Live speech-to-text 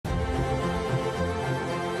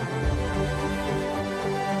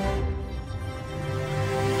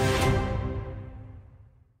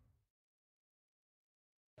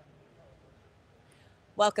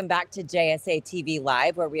Welcome back to JSA TV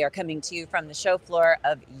Live, where we are coming to you from the show floor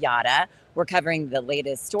of Yotta. We're covering the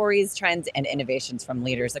latest stories, trends, and innovations from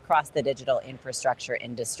leaders across the digital infrastructure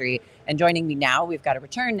industry. And joining me now, we've got a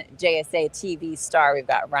return JSA TV star. We've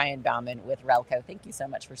got Ryan Baumann with Rehlko. Thank you so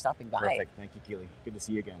much for stopping by. Perfect. Thank you, Keely. Good to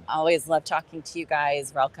see you again. Always love talking to you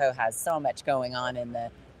guys. Rehlko has so much going on in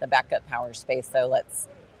the backup power space, so let's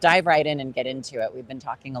dive right in and get into it. We've been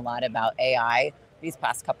talking a lot about AI these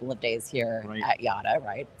past couple of days here at Yotta,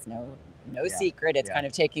 right? It's no secret. It's kind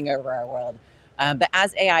of taking over our world. But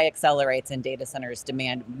as AI accelerates and data centers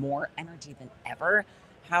demand more energy than ever,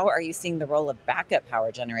 how are you seeing the role of backup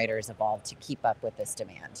power generators evolve to keep up with this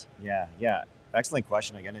demand? Yeah. Excellent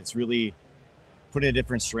question. Again, it's really putting a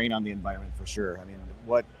different strain on the environment for sure. I mean,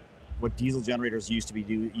 what diesel generators used to be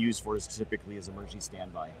used for is typically as emergency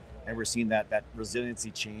standby. And we're seeing that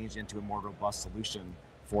resiliency change into a more robust solution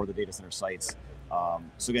for the data center sites.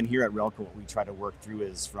 So again, here at Rehlko, what we try to work through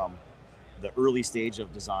is from the early stage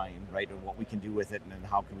of design, right, and what we can do with it, and then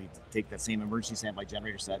how can we take that same emergency standby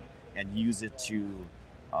generator set and use it to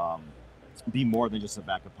be more than just a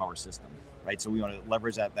backup power system, right? So we want to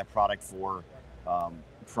leverage that product for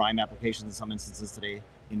prime applications in some instances today,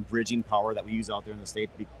 in bridging power that we use out there in the state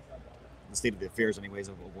of the affairs anyways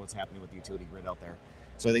of what's happening with the utility grid out there.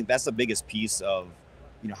 So I think that's the biggest piece of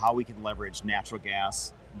how we can leverage natural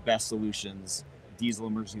gas, best solutions, diesel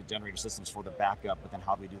emergency generator systems for the backup, but then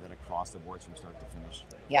how do we do that across the board from start to finish?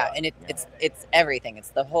 Yeah, and it's everything. It's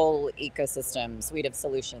the whole ecosystem, suite of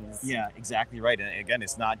solutions. Yeah, exactly right. And again,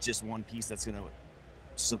 it's not just one piece that's going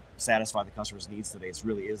to satisfy the customer's needs today. It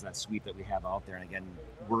really is that suite that we have out there. And again,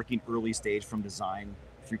 working early stage from design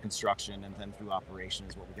through construction and then through operation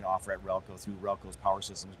is what we can offer at Rehlko through Rehlko's Power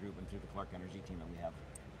Systems Group and through the Clark Energy team that we have.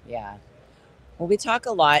 Yeah. Well, we talk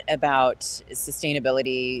a lot about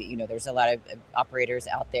sustainability. There's a lot of operators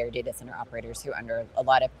out there, data center operators, who are under a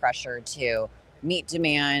lot of pressure to meet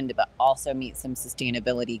demand, but also meet some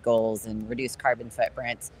sustainability goals and reduce carbon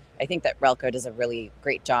footprints. I think that Rehlko does a really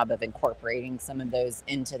great job of incorporating some of those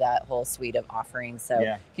into that whole suite of offerings. So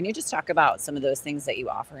Can you just talk about some of those things that you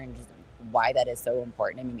offer and just why that is so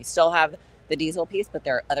important? I mean, you still have the diesel piece, but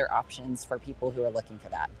there are other options for people who are looking for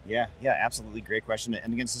that. Yeah, absolutely. Great question.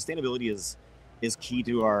 And again, sustainability is key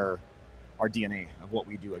to our DNA of what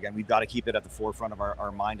we do. Again, we've got to keep it at the forefront of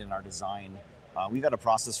our mind and our design. We've had a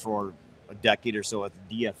process for a decade or so at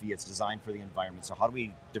the DFE. It's designed for the environment. So how do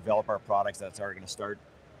we develop our products that are going to start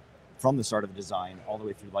from the start of the design all the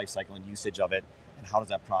way through life cycle and usage of it, and how does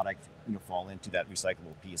that product fall into that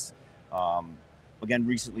recyclable piece? Again,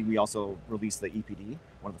 recently we also released the EPD,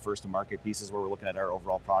 one of the first to market pieces where we're looking at our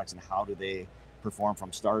overall products and how do they perform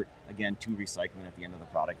from start, again, to recycling at the end of the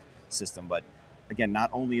product system. But again,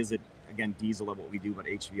 not only is it, again, diesel of what we do, but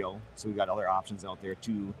HVO. So we've got other options out there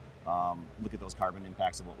to look at those carbon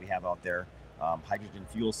impacts of what we have out there. Hydrogen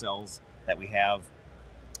fuel cells that we have.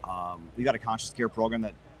 We've got a conscious care program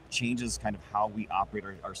that changes kind of how we operate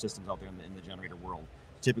our systems out there in the generator world.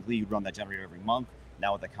 Typically, you'd run that generator every month.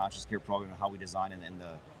 Now with the conscious care program and how we design it, and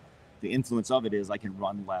the influence of it is I can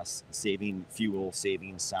run less, saving fuel,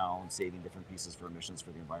 saving sound, saving different pieces for emissions for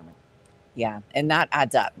the environment. Yeah, and that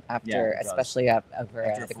adds up after, especially over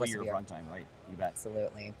after the a full year course of of runtime, right? You bet.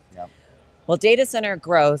 Absolutely. Yeah. Well, data center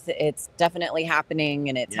growth, it's definitely happening,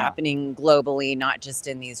 and it's happening globally, not just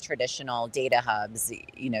in these traditional data hubs.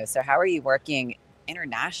 So how are you working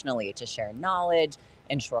internationally to share knowledge,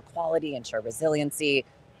 ensure quality, ensure resiliency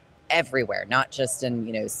everywhere, not just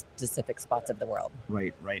in specific spots of the world?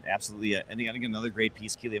 Right, absolutely. And again, another great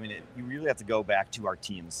piece, Keely. I mean, you really have to go back to our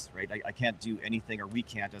teams, right? I can't do anything, or we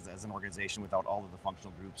can't as an organization, without all of the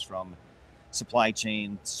functional groups from supply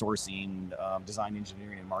chain, sourcing, design,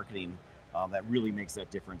 engineering, and marketing. That really makes that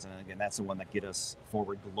difference. And again, that's the one that get us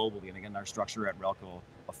forward globally. And again, our structure at Rehlko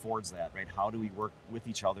affords that, right? How do we work with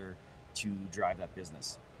each other to drive that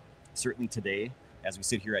business? Certainly today, as we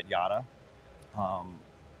sit here at Yotta,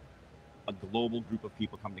 a global group of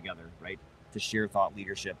people come together, right, to share thought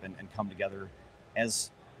leadership and come together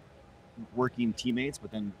as working teammates,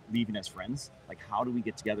 but then leaving as friends. Like, how do we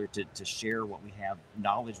get together to share what we have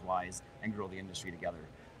knowledge-wise and grow the industry together?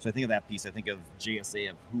 So I think of that piece. I think of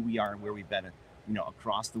JSA, of who we are and where we've been,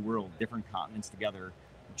 across the world, different continents together,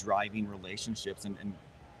 driving relationships and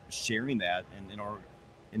sharing that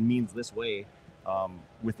in means this way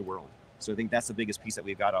with the world. So I think that's the biggest piece that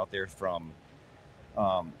we've got out there from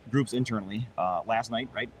groups internally. Last night,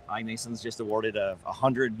 right, iMasons just awarded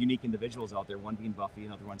 100 unique individuals out there, one being Buffy,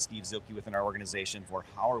 another one Steve Zilke within our organization, for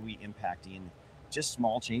how are we impacting just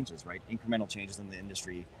small changes, right, incremental changes in the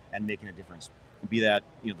industry and making a difference. Be that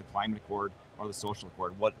the climate accord or the social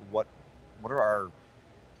accord. What are our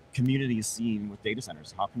community is seeing with data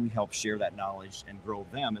centers. How can we help share that knowledge and grow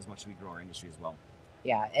them as much as we grow our industry as well?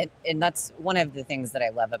 Yeah, and that's one of the things that I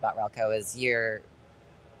love about Rehlko is you're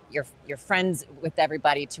friends with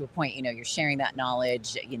everybody to a point. You know, you're sharing that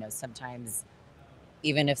knowledge. You know, sometimes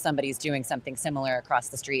even if somebody's doing something similar across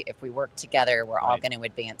the street, if we work together, we're all going to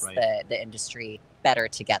advance the industry better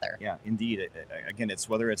together. Yeah, indeed. Again, it's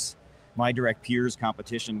whether it's my direct peers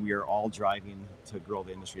competition, we are all driving to grow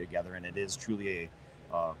the industry together, and it is truly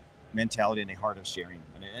a mentality and a heart of sharing.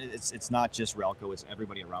 And it's not just Rehlko, it's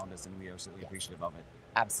everybody around us, and we are certainly appreciative of it.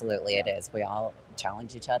 Absolutely, it is. We all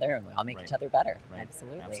challenge each other, and we all make each other better.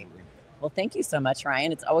 Absolutely. Well, thank you so much,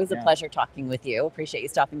 Ryan. It's always a pleasure talking with you. Appreciate you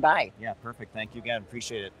stopping by. Yeah, perfect. Thank you again.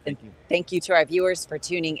 Appreciate it. Thank you. Thank you to our viewers for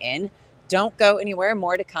tuning in. Don't go anywhere.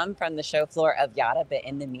 More to come from the show floor of Yotta. But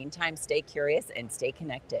in the meantime, stay curious and stay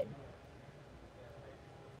connected.